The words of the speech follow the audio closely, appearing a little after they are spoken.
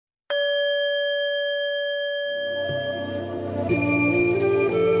Today's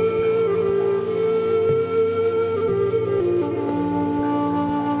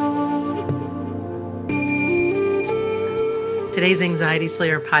Anxiety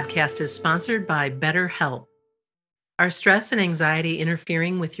Slayer podcast is sponsored by BetterHelp. Are stress and anxiety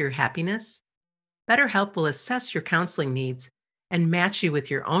interfering with your happiness? BetterHelp will assess your counseling needs and match you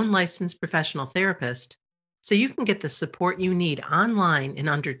with your own licensed professional therapist so you can get the support you need online in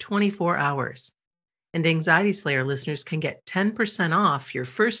under 24 hours. And Anxiety Slayer listeners can get 10% off your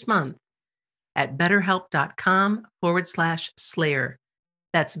first month at betterhelp.com/slayer.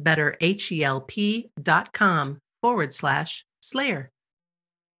 That's betterhelp.com/slayer.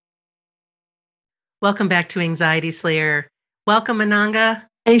 Welcome back to Anxiety Slayer. Welcome, Ananga.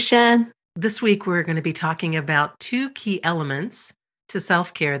 Hey, Shan. This week, we're going to be talking about 2 key elements to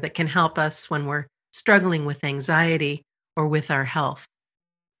self-care that can help us when we're struggling with anxiety or with our health.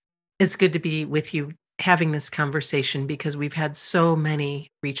 It's good to be with you having this conversation because we've had so many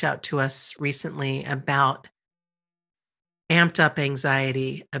reach out to us recently about amped up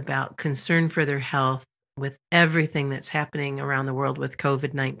anxiety, about concern for their health with everything that's happening around the world with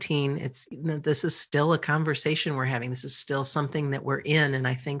COVID-19. This is still a conversation we're having. This is still something that we're in. And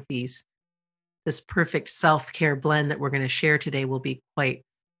I think this perfect self-care blend that we're going to share today will be quite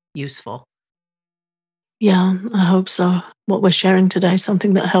useful. Yeah, I hope so. What we're sharing today is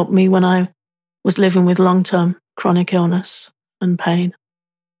something that helped me when I was living with long-term chronic illness and pain.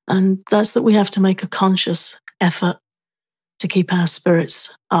 And that's that we have to make a conscious effort to keep our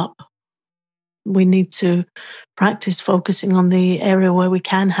spirits up. We need to practice focusing on the area where we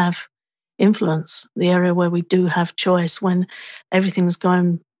can have influence, the area where we do have choice when everything's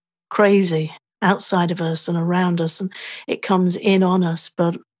going crazy outside of us and around us, and it comes in on us,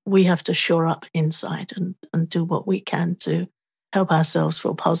 but we have to shore up inside and do what we can to help ourselves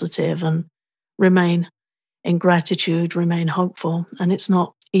feel positive and remain in gratitude, remain hopeful. And it's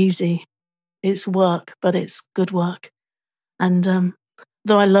not easy. It's work, but it's good work. And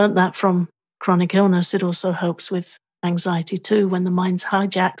though I learned that from chronic illness, it also helps with anxiety too. When the mind's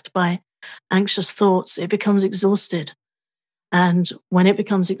hijacked by anxious thoughts, it becomes exhausted. And when it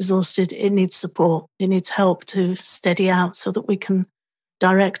becomes exhausted, it needs support. It needs help to steady out so that we can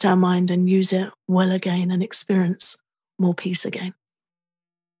direct our mind and use it well again and experience more peace again.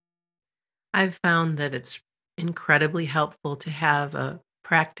 I've found that it's incredibly helpful to have a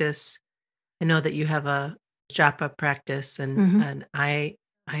practice. I know that you have a japa practice, and I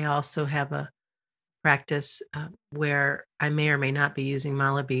also have a practice where I may or may not be using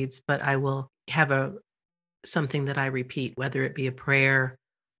mala beads, but I will have something that I repeat, whether it be a prayer,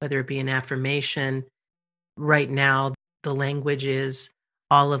 whether it be an affirmation. Right now, the language is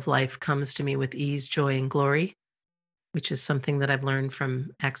all of life comes to me with ease, joy, and glory, which is something that I've learned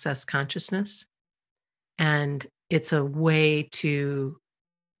from Access Consciousness. And it's a way to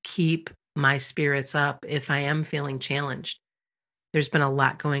keep my spirits up if I am feeling challenged. There's been a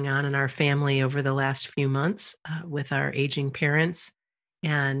lot going on in our family over the last few months with our aging parents.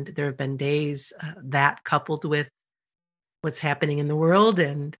 And there have been days that coupled with what's happening in the world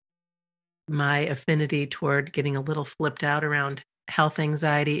and my affinity toward getting a little flipped out around health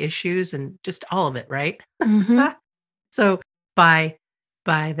anxiety issues and just all of it, right? So by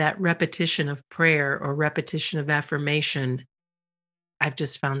that repetition of prayer or repetition of affirmation, I've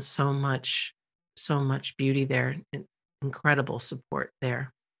just found so much beauty there, and incredible support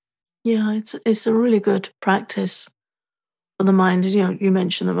there. Yeah, it's a really good practice for the mind. You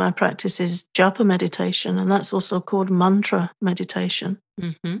mentioned that my practice is japa meditation, and that's also called mantra meditation.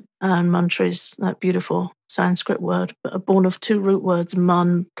 Mm-hmm. And mantra is that beautiful Sanskrit word, born of 2 root words.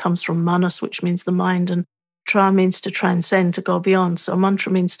 Man comes from manas, which means the mind, and tra means to transcend, to go beyond. So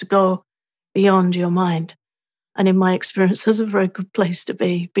mantra means to go beyond your mind. And in my experience, that's a very good place to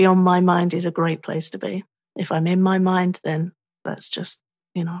be. Beyond my mind is a great place to be. If I'm in my mind, then that's just,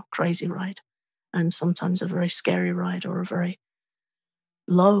 crazy ride. And sometimes a very scary ride or a very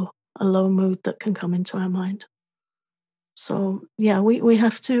low mood that can come into our mind. So, yeah, we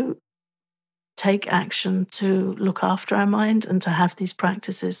have to take action to look after our mind and to have these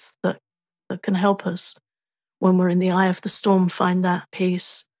practices that can help us when we're in the eye of the storm, find that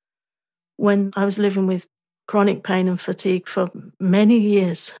peace. When I was living with chronic pain and fatigue for many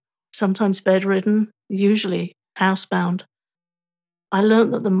years, sometimes bedridden, usually housebound, I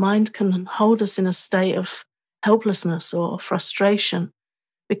learned that the mind can hold us in a state of helplessness or frustration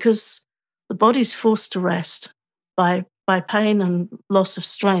because the body's forced to rest by pain and loss of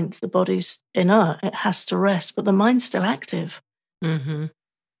strength. The body's inert, it has to rest, but the mind's still active. Mm-hmm.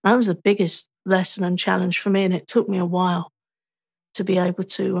 That was the biggest lesson and challenge for me, and it took me a while to be able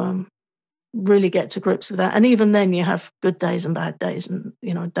to really get to grips with that. And even then, you have good days and bad days, and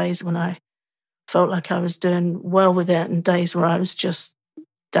days when I felt like I was doing well with it, and days where I was just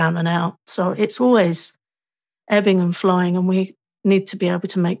down and out. So it's always ebbing and flowing, and we need to be able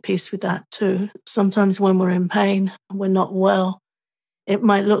to make peace with that too. Sometimes when we're in pain and we're not well, it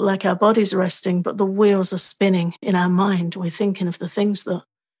might look like our body's resting, but the wheels are spinning in our mind. We're thinking of the things that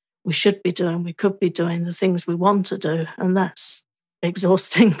we should be doing, we could be doing, the things we want to do, and that's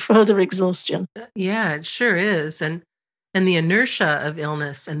exhausting, further exhaustion. Yeah, it sure is. And the inertia of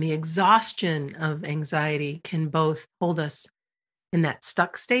illness and the exhaustion of anxiety can both hold us in that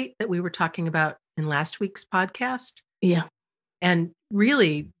stuck state that we were talking about in last week's podcast Yeah. and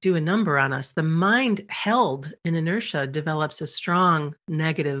really do a number on us. The mind held in inertia develops a strong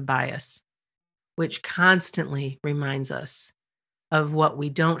negative bias, which constantly reminds us of what we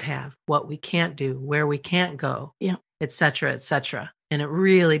don't have, what we can't do, where we can't go, Yeah. et cetera, et cetera. And it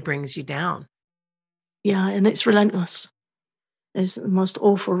really brings you down. Yeah, and it's relentless. It's the most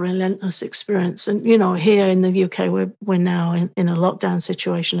awful, relentless experience. And, here in the UK, we're now in a lockdown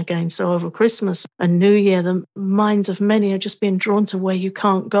situation again. So over Christmas and New Year, the minds of many are just being drawn to where you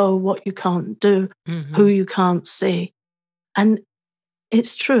can't go, what you can't do, who you can't see. And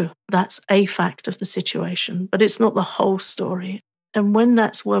it's true. That's a fact of the situation, but it's not the whole story. And when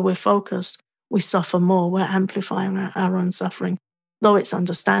that's where we're focused, we suffer more. We're amplifying our own suffering, though it's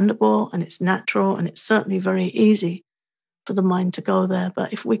understandable and it's natural and it's certainly very easy for the mind to go there.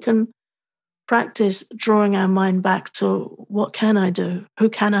 But if we can practice drawing our mind back to what can I do? Who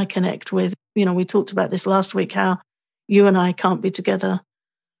can I connect with? We talked about this last week, how you and I can't be together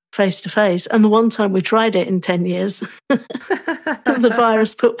face to face. And the one time we tried it in 10 years, the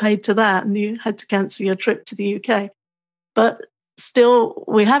virus put paid to that and you had to cancel your trip to the UK. But still,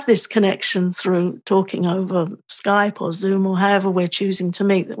 we have this connection through talking over Skype or Zoom or however we're choosing to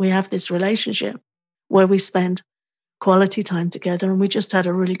meet, that we have this relationship where we spend quality time together. And we just had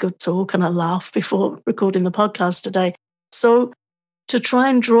a really good talk and a laugh before recording the podcast today. So to try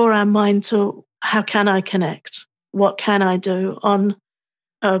and draw our mind to how can I connect? What can I do? On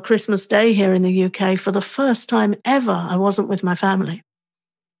Christmas Day here in the UK, for the first time ever, I wasn't with my family.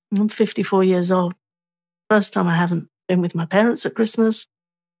 I'm 54 years old. First time I haven't been with my parents at Christmas.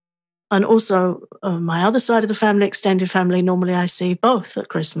 And also my other side of the family, extended family, normally I see both at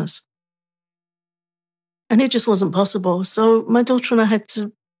Christmas. And it just wasn't possible. So my daughter and I had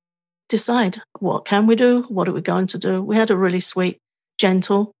to decide, what can we do? What are we going to do? We had a really sweet,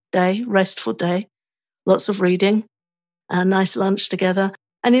 gentle day, restful day, lots of reading, a nice lunch together.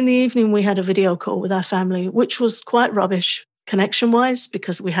 And in the evening, we had a video call with our family, which was quite rubbish connection-wise,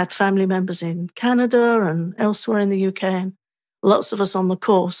 because we had family members in Canada and elsewhere in the UK, and lots of us on the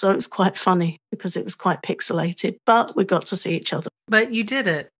call. So it was quite funny because it was quite pixelated, but we got to see each other. But you did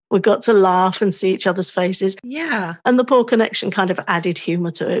it. We got to laugh and see each other's faces. Yeah. And the poor connection kind of added humor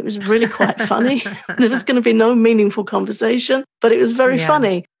to it. It was really quite funny. There was going to be no meaningful conversation, but it was very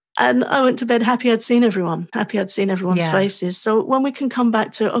funny. And I went to bed happy I'd seen everyone, happy I'd seen everyone's faces. So when we can come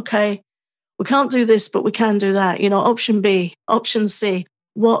back to, okay, we can't do this, but we can do that. Option B, option C,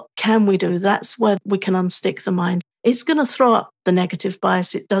 what can we do? That's where we can unstick the mind. It's going to throw up the negative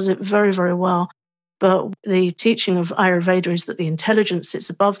bias. It does it very, very well. But the teaching of Ayurveda is that the intelligence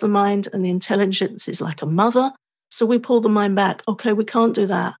sits above the mind and the intelligence is like a mother. So we pull the mind back. Okay, we can't do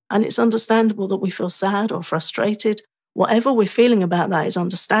that. And it's understandable that we feel sad or frustrated. Whatever we're feeling about that is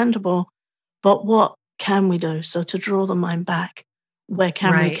understandable. But what can we do? So to draw the mind back, where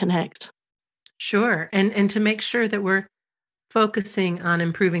can we connect? Sure. And to make sure that we're focusing on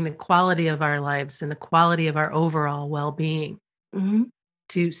improving the quality of our lives and the quality of our overall well-being. Mm-hmm.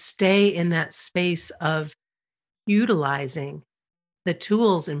 To stay in that space of utilizing the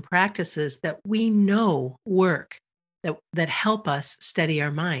tools and practices that we know work, that help us steady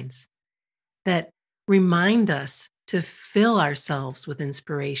our minds, that remind us to fill ourselves with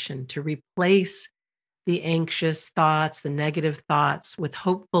inspiration, to replace the anxious thoughts, the negative thoughts with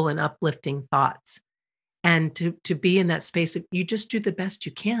hopeful and uplifting thoughts, and to be in that space of you just do the best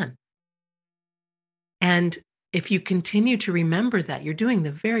you can. And if you continue to remember that you're doing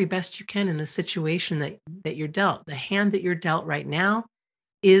the very best you can in the situation that you're dealt, the hand that you're dealt right now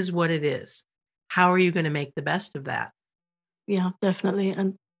is what it is. How are you going to make the best of that? Yeah, definitely.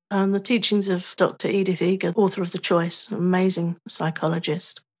 And the teachings of Dr. Edith Eger, author of The Choice, amazing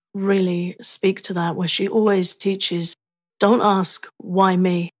psychologist, really speak to that, where she always teaches, don't ask why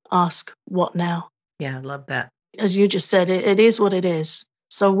me, ask what now. Yeah, I love that. As you just said, it is what it is.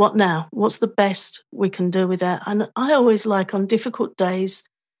 So what now? What's the best we can do with that? And I always like on difficult days,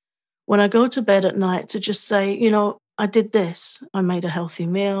 when I go to bed at night, to just say, I did this. I made a healthy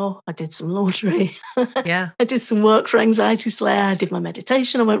meal. I did some laundry. Yeah. I did some work for Anxiety Slayer. I did my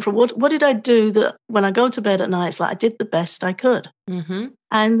meditation. I went for what did I do that when I go to bed at night, it's like I did the best I could. Mm-hmm.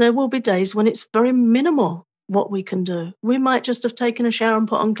 And there will be days when it's very minimal what we can do. We might just have taken a shower and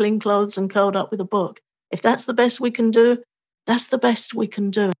put on clean clothes and curled up with a book. If that's the best we can do, that's the best we can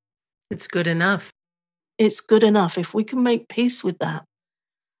do. It's good enough. It's good enough. If we can make peace with that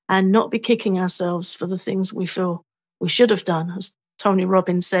and not be kicking ourselves for the things we feel we should have done. As Tony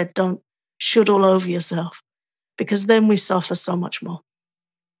Robbins said, don't should all over yourself, because then we suffer so much more.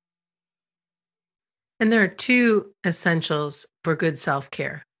 And there are two essentials for good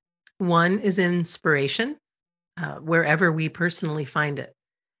self-care. One is inspiration, wherever we personally find it.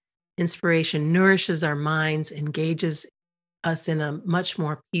 Inspiration nourishes our minds, engages us in a much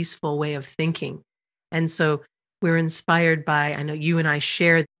more peaceful way of thinking. And so we're inspired by, I know you and I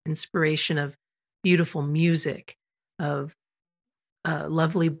share the inspiration of beautiful music, of a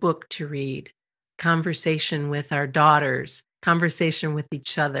lovely book to read, conversation with our daughters, conversation with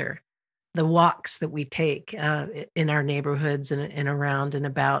each other, the walks that we take in our neighborhoods and around and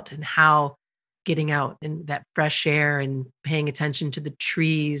about, and how getting out in that fresh air and paying attention to the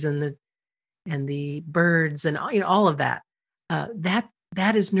trees and the birds and all of that.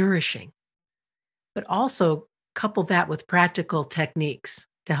 That is nourishing. But also couple that with practical techniques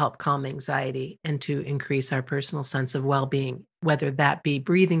to help calm anxiety and to increase our personal sense of well-being, whether that be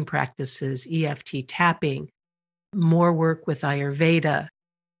breathing practices, EFT tapping, more work with Ayurveda,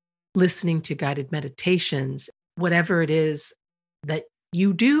 listening to guided meditations, whatever it is that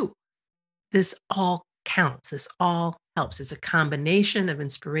you do. This all counts. This all helps. It's a combination of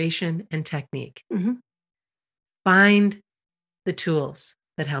inspiration and technique. Mm-hmm. Find the tools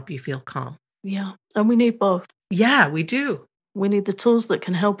that help you feel calm. Yeah. And we need both. Yeah, we do. We need the tools that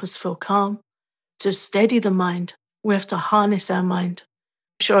can help us feel calm, to steady the mind. We have to harness our mind.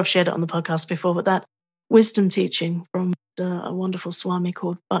 I'm sure I've shared it on the podcast before, but that wisdom teaching from a wonderful Swami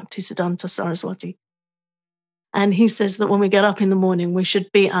called Bhaktisiddhanta Saraswati. And he says that when we get up in the morning, we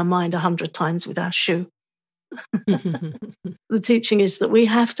should beat our mind 100 times with our shoe. The teaching is that we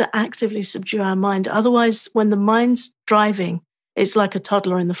have to actively subdue our mind. Otherwise, when the mind's driving, it's like a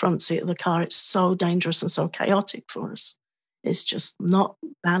toddler in the front seat of the car. It's so dangerous and so chaotic for us. It's just not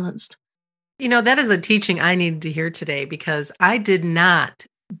balanced. That is a teaching I needed to hear today, because I did not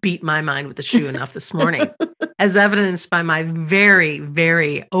beat my mind with the shoe enough this morning, as evidenced by my very,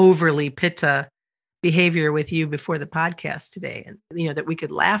 very overly pitta behavior with you before the podcast today, and that we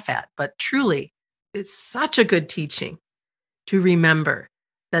could laugh at. But truly, it's such a good teaching to remember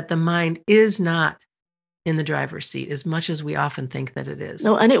that the mind is not in the driver's seat as much as we often think that it is.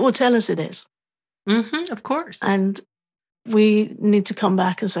 No, and it will tell us it is. Mm-hmm, of course. And we need to come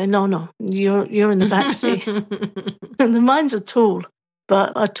back and say, no, you're in the back seat. And the mind's a tool,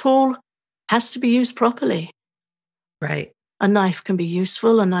 but a tool has to be used properly. Right. A knife can be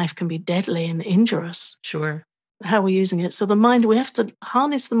useful, a knife can be deadly and injurious. Sure. How we're using it. So the mind, we have to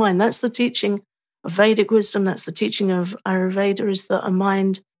harness the mind. That's the teaching of Vedic wisdom. That's the teaching of Ayurveda, is that a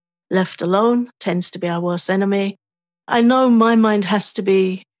mind left alone tends to be our worst enemy. I know my mind has to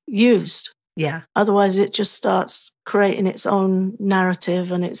be used. Yeah. Otherwise, it just starts creating its own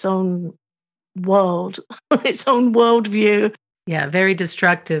narrative and its own world, its own worldview. Yeah, very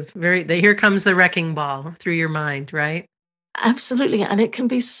destructive. Here comes the wrecking ball through your mind, right? Absolutely. And it can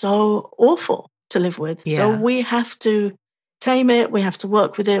be so awful to live with. Yeah. So we have to tame it. We have to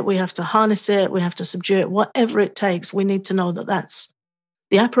work with it. We have to harness it. We have to subdue it. Whatever it takes, we need to know that that's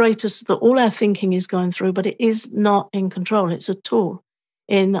the apparatus that all our thinking is going through, but it is not in control. It's a tool.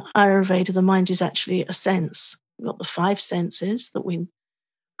 In Ayurveda, the mind is actually a sense. We've got the 5 senses that we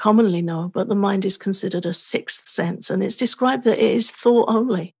commonly know, but the mind is considered a 6th sense. And it's described that it is thought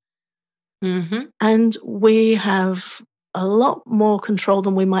only. Mm-hmm. And we have a lot more control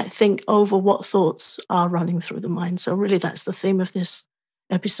than we might think over what thoughts are running through the mind. So really, that's the theme of this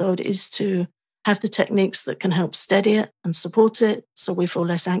episode, is to have the techniques that can help steady it and support it, so we feel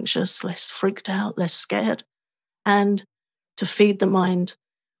less anxious, less freaked out, less scared, and to feed the mind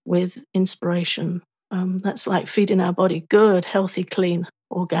with inspiration. That's like feeding our body good, healthy, clean,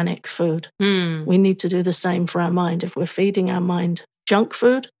 organic food. We need to do the same for our mind. If we're feeding our mind junk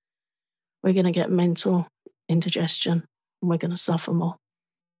food, we're going to get mental indigestion and we're going to suffer more.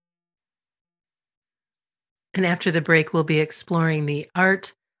 And after the break, we'll be exploring the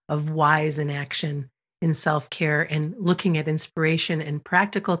art of wise inaction in self-care and looking at inspiration and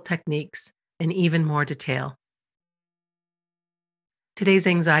practical techniques in even more detail. Today's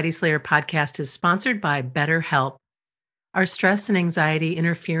Anxiety Slayer podcast is sponsored by BetterHelp. Are stress and anxiety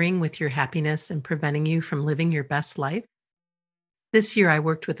interfering with your happiness and preventing you from living your best life? This year, I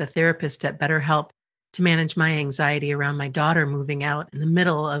worked with a therapist at BetterHelp to manage my anxiety around my daughter moving out in the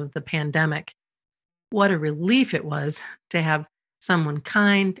middle of the pandemic. What a relief it was to have someone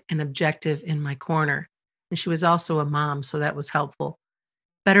kind and objective in my corner. And she was also a mom, so that was helpful.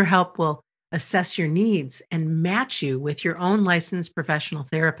 BetterHelp will assess your needs and match you with your own licensed professional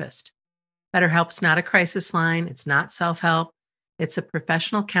therapist. BetterHelp's not a crisis line, it's not self help, it's a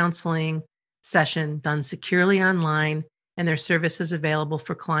professional counseling session done securely online, and their service is available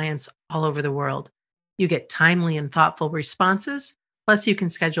for clients all over the world. You get timely and thoughtful responses, plus, you can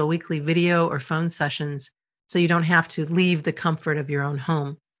schedule weekly video or phone sessions so you don't have to leave the comfort of your own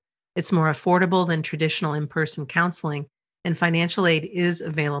home. It's more affordable than traditional in person counseling, and financial aid is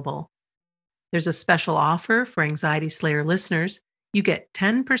available. There's a special offer for Anxiety Slayer listeners. You get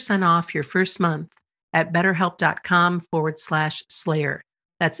 10% off your first month at betterhelp.com/slayer.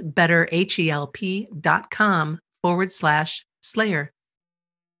 That's betterhelp.com/slayer.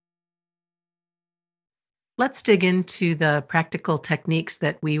 Let's dig into the practical techniques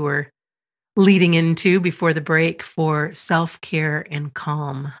that we were leading into before the break for self care and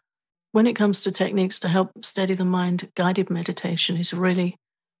calm. When it comes to techniques to help steady the mind, guided meditation is really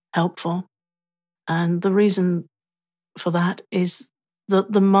helpful. And the reason for that is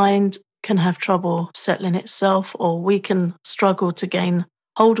that the mind can have trouble settling itself, or we can struggle to gain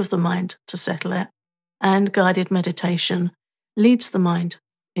hold of the mind to settle it. And guided meditation leads the mind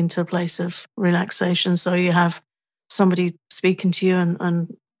into a place of relaxation. So you have somebody speaking to you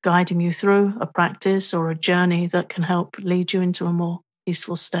and guiding you through a practice or a journey that can help lead you into a more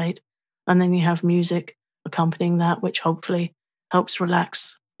peaceful state. And then you have music accompanying that, which hopefully helps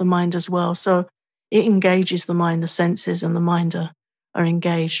relax the mind as well. So it engages the mind, the senses and the mind are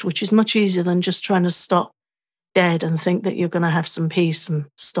engaged, which is much easier than just trying to stop dead and think that you're going to have some peace and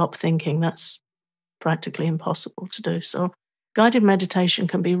stop thinking. That's practically impossible to do. So guided meditation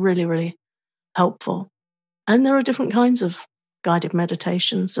can be really, really helpful. And there are different kinds of guided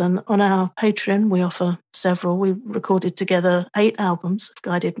meditations. And on our Patreon, we offer several. We recorded together 8 albums of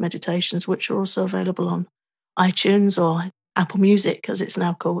guided meditations, which are also available on iTunes or Apple Music, as it's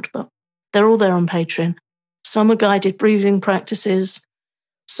now called. But they're all there on Patreon. Some are guided breathing practices,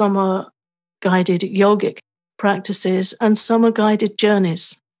 some are guided yogic practices, and some are guided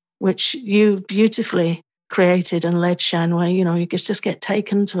journeys, which you beautifully created and led, Shan, where, you could just get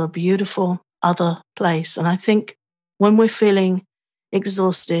taken to a beautiful other place. And I think when we're feeling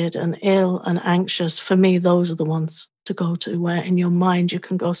exhausted and ill and anxious, for me, those are the ones to go to, where in your mind you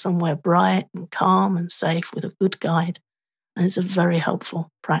can go somewhere bright and calm and safe with a good guide. And it's a very helpful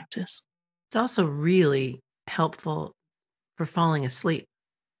practice. It's also really helpful for falling asleep.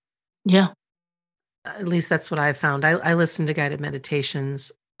 Yeah. At least that's what I've found. I listen to guided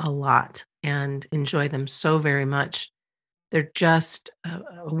meditations a lot and enjoy them so very much. They're just a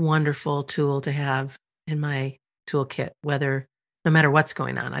wonderful tool to have in my toolkit, no matter what's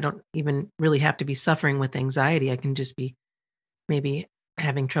going on. I don't even really have to be suffering with anxiety. I can just be maybe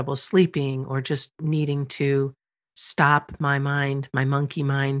having trouble sleeping or just needing to stop my mind, my monkey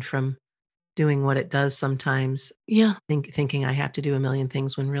mind, from doing what it does sometimes. Yeah. Thinking I have to do a million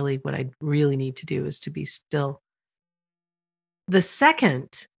things when really what I really need to do is to be still. The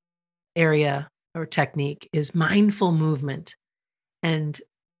second area or technique is mindful movement. And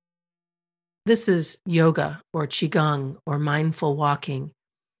this is yoga or qigong or mindful walking.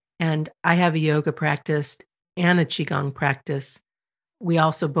 And I have a yoga practice and a qigong practice. We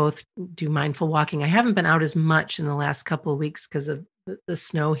also both do mindful walking. I haven't been out as much in the last couple of weeks because of the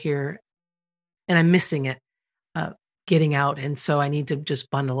snow here, and I'm missing it, getting out. And so I need to just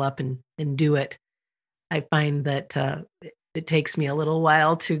bundle up and do it. I find that it takes me a little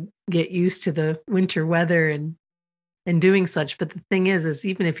while to get used to the winter weather and doing such. But the thing is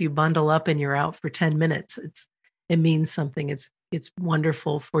even if you bundle up and you're out for 10 minutes, it means something. It's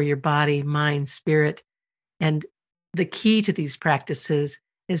wonderful for your body, mind, spirit. And the key to these practices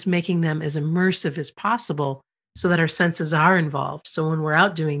is making them as immersive as possible so that our senses are involved. So when we're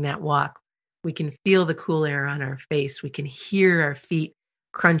out doing that walk, we can feel the cool air on our face. We can hear our feet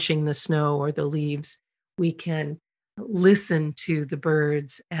crunching the snow or the leaves. We can listen to the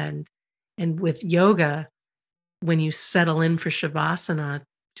birds. And with yoga, when you settle in for Shavasana,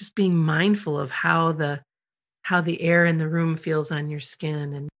 just being mindful of how the air in the room feels on your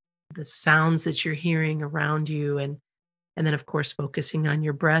skin and the sounds that you're hearing around you. And then, of course, focusing on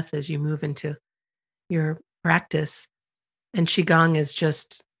your breath as you move into your practice. And Qigong is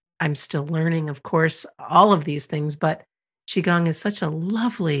just, I'm still learning, of course, all of these things, but Qigong is such a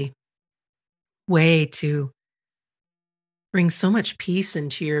lovely way to brings so much peace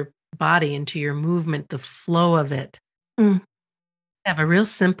into your body, into your movement, the flow of it. Mm. I have a real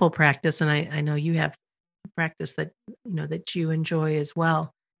simple practice, and I know you have a practice that that you enjoy as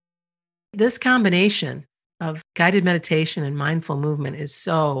well. This combination of guided meditation and mindful movement is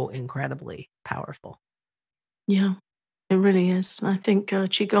so incredibly powerful. Yeah, it really is. I think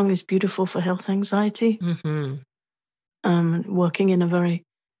Qigong is beautiful for health anxiety, Hmm. working in a very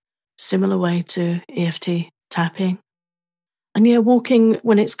similar way to EFT tapping. And yeah, walking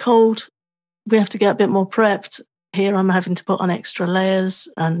when it's cold, we have to get a bit more prepped. Here, I'm having to put on extra layers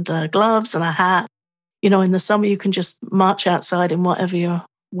and gloves and a hat. In the summer, you can just march outside in whatever you're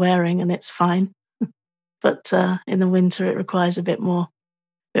wearing and it's fine. But in the winter, it requires a bit more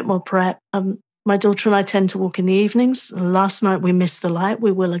prep. My daughter and I tend to walk in the evenings. Last night we missed the light.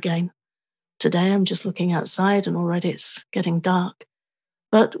 We will again. Today I'm just looking outside and already it's getting dark.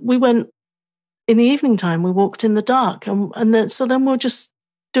 But we went in the evening time. We walked in the dark, and then we'll just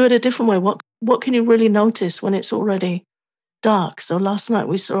do it a different way. What can you really notice when it's already dark? So last night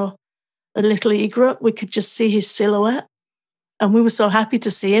we saw a little egret. We could just see his silhouette, and we were so happy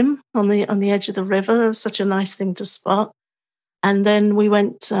to see him on the edge of the river. It was such a nice thing to spot. And then we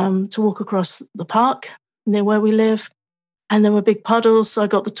went to walk across the park near where we live. And there were big puddles. So I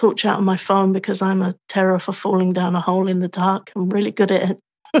got the torch out on my phone because I'm a terror for falling down a hole in the dark. I'm really good at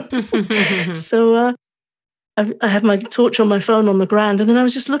it. So I had my torch on my phone on the ground. And then I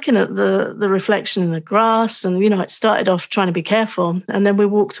was just looking at the reflection in the grass. And, it started off trying to be careful. And then we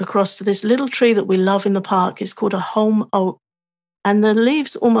walked across to this little tree that we love in the park. It's called a holm oak. And the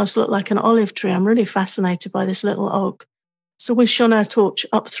leaves almost look like an olive tree. I'm really fascinated by this little oak. So we shone our torch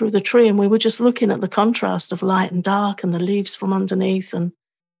up through the tree and we were just looking at the contrast of light and dark and the leaves from underneath and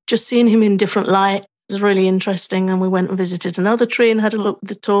just seeing him in different light was really interesting. And we went and visited another tree and had a look with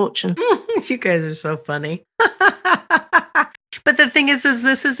the torch. And you guys are so funny. But the thing is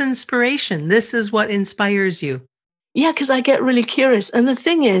this is inspiration. This is what inspires you. Yeah, because I get really curious. And the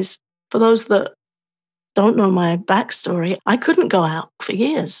thing is, for those that don't know my backstory, I couldn't go out for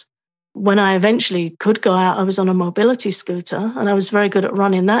years. When I eventually could go out, I was on a mobility scooter and I was very good at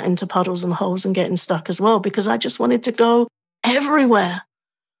running that into puddles and holes and getting stuck as well because I just wanted to go everywhere.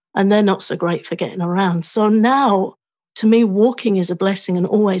 And they're not so great for getting around. So now, to me, walking is a blessing and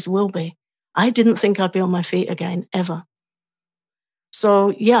always will be. I didn't think I'd be on my feet again, ever.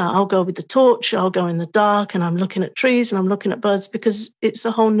 So yeah, I'll go with the torch, I'll go in the dark and I'm looking at trees and I'm looking at birds because it's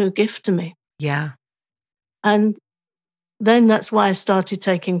a whole new gift to me. Yeah. And then that's why I started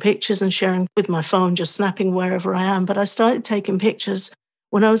taking pictures and sharing with my phone, just snapping wherever I am. But I started taking pictures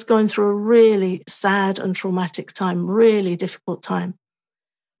when I was going through a really sad and traumatic time, really difficult time.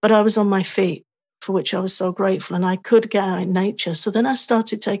 But I was on my feet, for which I was so grateful, and I could get out in nature. So then I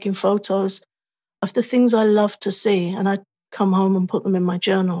started taking photos of the things I love to see, and I'd come home and put them in my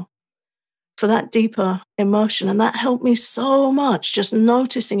journal for that deeper emotion. And that helped me so much, just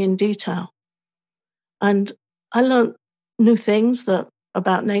noticing in detail. And I learned new things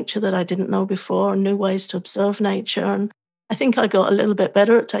about nature that I didn't know before, and new ways to observe nature. And I think I got a little bit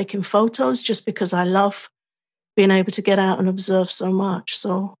better at taking photos just because I love being able to get out and observe so much.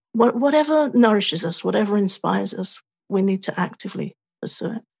 So whatever nourishes us, whatever inspires us, we need to actively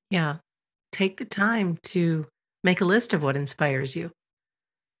pursue it. Yeah. Take the time to make a list of what inspires you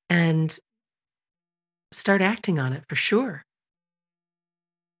and start acting on it for sure.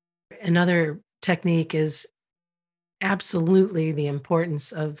 Another technique is absolutely the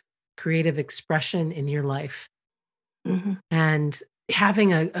importance of creative expression in your life. Mm-hmm. And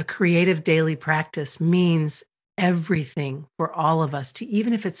having a creative daily practice means everything for all of us, to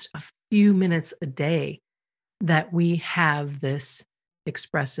even if it's a few minutes a day, that we have this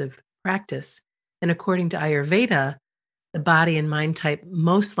expressive practice. And according to Ayurveda, the body and mind type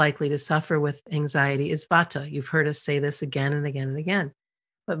most likely to suffer with anxiety is Vata. You've heard us say this again and again and again.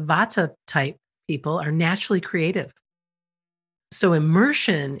 But Vata type people are naturally creative. So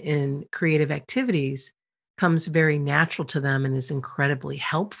immersion in creative activities comes very natural to them and is incredibly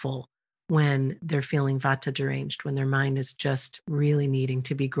helpful when they're feeling Vata deranged, when their mind is just really needing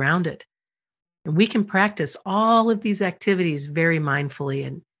to be grounded. And we can practice all of these activities very mindfully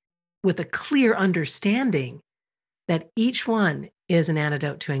and with a clear understanding that each one is an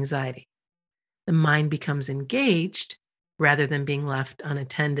antidote to anxiety. The mind becomes engaged rather than being left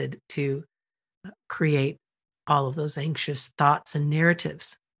unattended to create all of those anxious thoughts and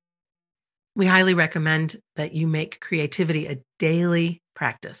narratives. We highly recommend that you make creativity a daily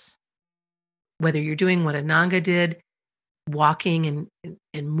practice. Whether you're doing what Ananga did, walking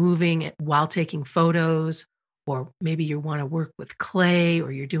and moving while taking photos, or maybe you want to work with clay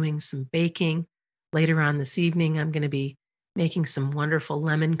or you're doing some baking. Later on this evening, I'm going to be making some wonderful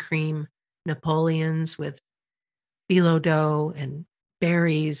lemon cream Napoleons with phyllo dough and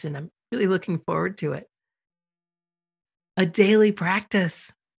berries, and I'm really looking forward to it. A daily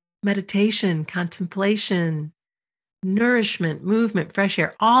practice, meditation, contemplation, nourishment, movement, fresh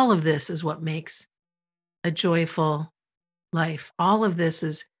air, all of this is what makes a joyful life. All of this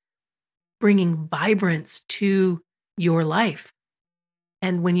is bringing vibrance to your life.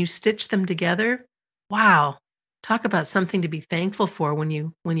 And when you stitch them together, wow, talk about something to be thankful for when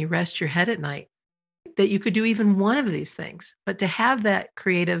you rest your head at night. That you could do even one of these things, but to have that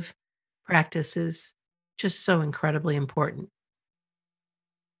creative practice is just so incredibly important.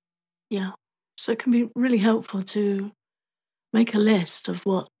 Yeah. So it can be really helpful to make a list of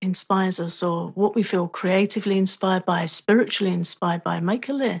what inspires us or what we feel creatively inspired by, spiritually inspired by. Make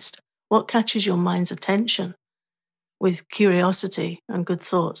a list. What catches your mind's attention with curiosity and good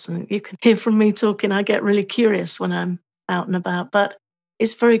thoughts? And you can hear from me talking, I get really curious when I'm out and about, but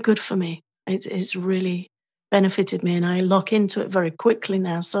it's very good for me. It's really benefited me and I lock into it very quickly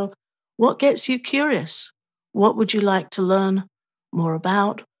now. So, what gets you curious? What would you like to learn more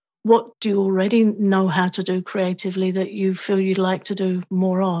about? What do you already know how to do creatively that you feel you'd like to do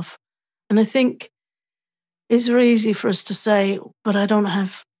more of? And I think it's very easy for us to say, but I don't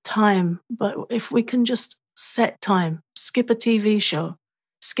have time. But if we can just set time, skip a TV show,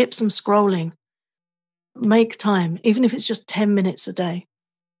 skip some scrolling, make time, even if it's just 10 minutes a day.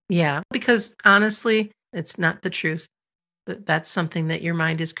 Yeah, because honestly, it's not the truth. That's something that your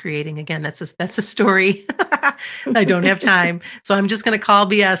mind is creating. Again, that's a story. I don't have time. So I'm just going to call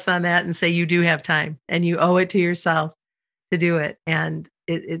BS on that and say you do have time and you owe it to yourself to do it. And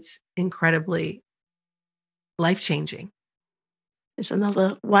it's incredibly life-changing. It's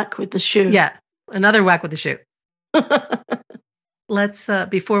another whack with the shoe. Yeah, another whack with the shoe. Let's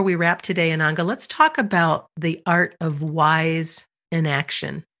before we wrap today, Ananga, let's talk about the art of wise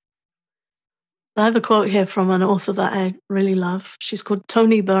inaction. I have a quote here from an author that I really love. She's called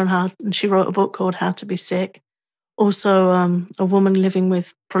Toni Bernhard, and she wrote a book called How to Be Sick. Also, a woman living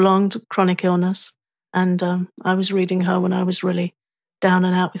with prolonged chronic illness. And I was reading her when I was really down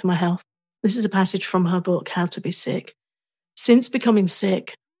and out with my health. This is a passage from her book, How to Be Sick. Since becoming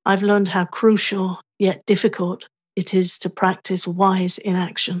sick, I've learned how crucial yet difficult it is to practice wise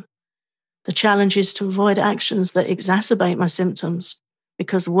inaction. The challenge is to avoid actions that exacerbate my symptoms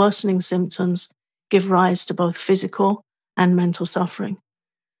because worsening symptoms give rise to both physical and mental suffering,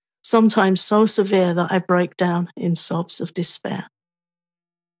 sometimes so severe that I break down in sobs of despair.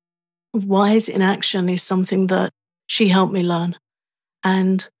 Wise inaction is something that she helped me learn.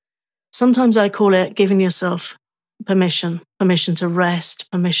 And sometimes I call it giving yourself permission to rest,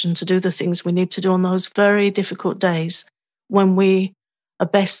 permission to do the things we need to do on those very difficult days when we are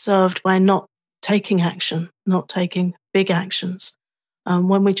best served by not taking action, not taking big actions.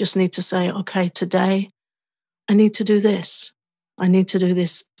 When we just need to say, okay, today I need to do this. I need to do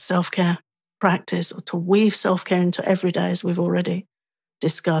this self-care practice or to weave self-care into every day, as we've already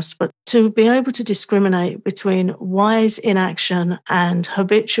discussed. But to be able to discriminate between wise inaction and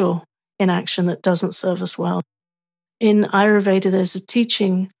habitual inaction that doesn't serve us well. In Ayurveda, there's a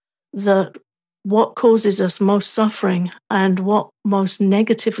teaching that what causes us most suffering and what most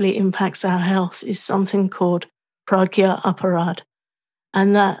negatively impacts our health is something called pragya aparad.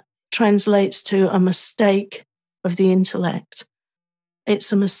 And that translates to a mistake of the intellect.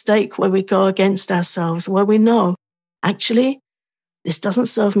 It's a mistake where we go against ourselves, where we know, actually, this doesn't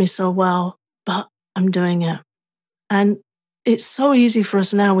serve me so well, but I'm doing it. And it's so easy for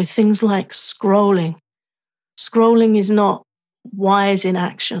us now with things like scrolling. Scrolling is not wise in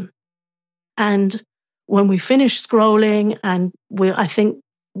action. And when we finish scrolling, and I think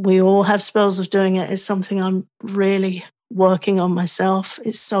we all have spells of doing it, it's something I'm really working on myself.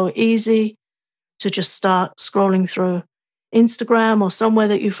 It's so easy to just start scrolling through Instagram or somewhere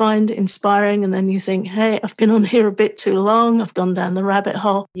that you find inspiring, and then you think, hey, I've been on here a bit too long. I've gone down the rabbit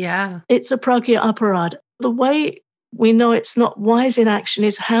hole. Yeah. It's a pragya aparad. The way we know it's not wise in action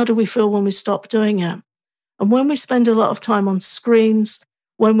is how do we feel when we stop doing it? And when we spend a lot of time on screens,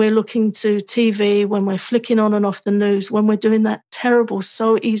 when we're looking to TV, when we're flicking on and off the news, when we're doing that terrible,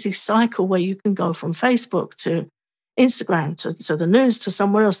 so easy cycle where you can go from Facebook to Instagram to the news to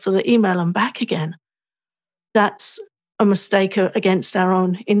somewhere else to the email and back again, that's a mistake against our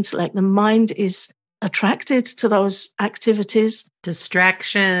own intellect. The mind is attracted to those activities.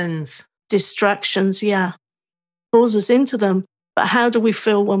 Distractions, yeah. Pulls us into them. But how do we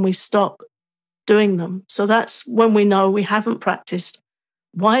feel when we stop doing them? So that's when we know we haven't practiced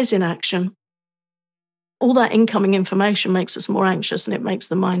wise in action. All that incoming information makes us more anxious and it makes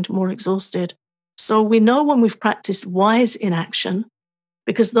the mind more exhausted. So we know when we've practiced wise inaction,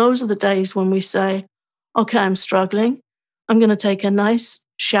 because those are the days when we say, okay, I'm struggling. I'm going to take a nice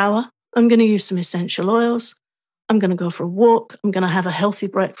shower. I'm going to use some essential oils. I'm going to go for a walk. I'm going to have a healthy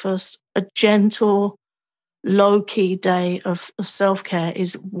breakfast. A gentle, low-key day of self-care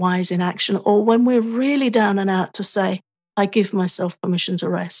is wise inaction. Or when we're really down and out, to say, I give myself permission to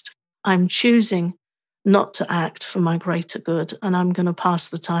rest. I'm choosing not to act for my greater good, and I'm going to pass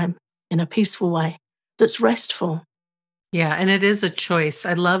the time in a peaceful way that's restful. Yeah, and it is a choice.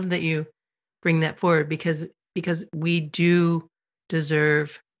 I love that you bring that forward because we do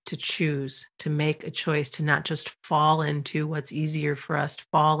deserve to choose, to make a choice, to not just fall into what's easier for us, to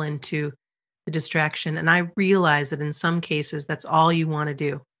fall into the distraction. And I realize that in some cases that's all you want to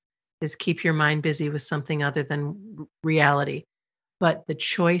do is keep your mind busy with something other than reality. But the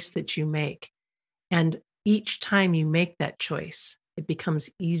choice that you make, and each time you make that choice, it becomes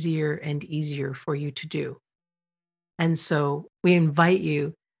easier and easier for you to do. And so we invite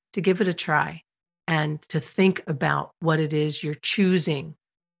you to give it a try and to think about what it is you're choosing,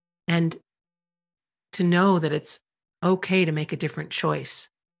 and to know that it's okay to make a different choice,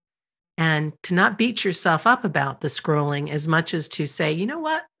 and to not beat yourself up about the scrolling as much as to say, you know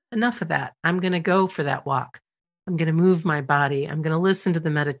what, enough of that. I'm going to go for that walk. I'm going to move my body. I'm going to listen to the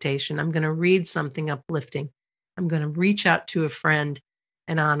meditation. I'm going to read something uplifting. I'm going to reach out to a friend,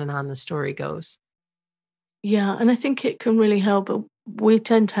 and on the story goes. Yeah, and I think it can really help. We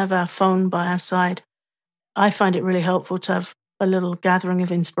tend to have our phone by our side. I find it really helpful to have a little gathering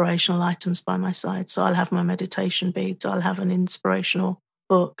of inspirational items by my side. So I'll have my meditation beads, I'll have an inspirational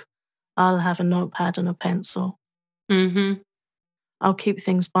book, I'll have a notepad and a pencil. Mm-hmm. I'll keep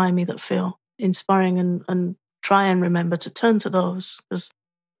things by me that feel inspiring, and try and remember to turn to those, because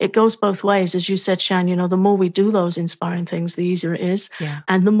it goes both ways. As you said, Shan, the more we do those inspiring things, the easier it is. Yeah.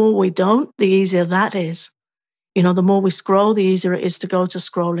 And the more we don't, the easier that is. The more we scroll, the easier it is to go to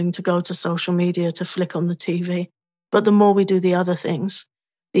scrolling, to go to social media, to flick on the TV. But the more we do the other things,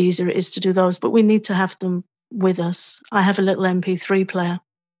 the easier it is to do those. But we need to have them with us. I have a little MP3 player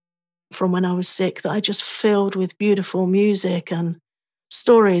from when I was sick that I just filled with beautiful music and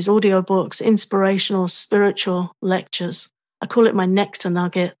stories, audiobooks, inspirational, spiritual lectures. I call it my nectar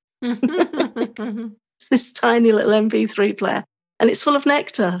nugget. It's this tiny little MP3 player, and it's full of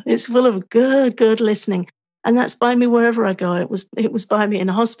nectar. It's full of good listening. And that's by me wherever I go. It was by me in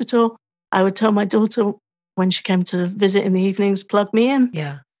a hospital. I would tell my daughter when she came to visit in the evenings, plug me in.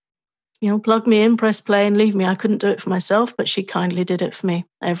 Yeah. Plug me in, press play and leave me. I couldn't do it for myself, but she kindly did it for me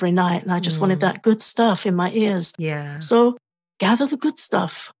every night. And I just wanted that good stuff in my ears. Yeah. So gather the good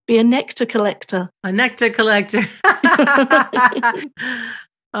stuff. Be a nectar collector. A nectar collector.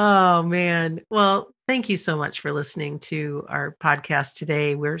 Oh, man. Well, thank you so much for listening to our podcast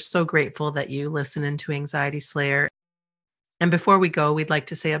today. We're so grateful that you listen into Anxiety Slayer. And before we go, we'd like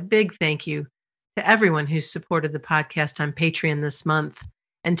to say a big thank you to everyone who's supported the podcast on Patreon this month,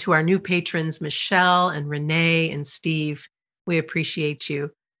 and to our new patrons, Michelle and Renee and Steve. We appreciate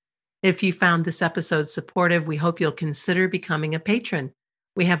you. If you found this episode supportive, we hope you'll consider becoming a patron.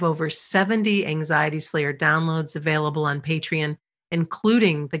 We have over 70 Anxiety Slayer downloads available on Patreon,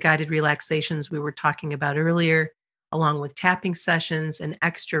 including the guided relaxations we were talking about earlier, along with tapping sessions and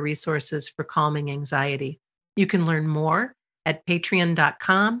extra resources for calming anxiety. You can learn more at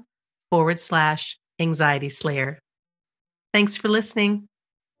patreon.com/Anxiety Slayer. Thanks for listening.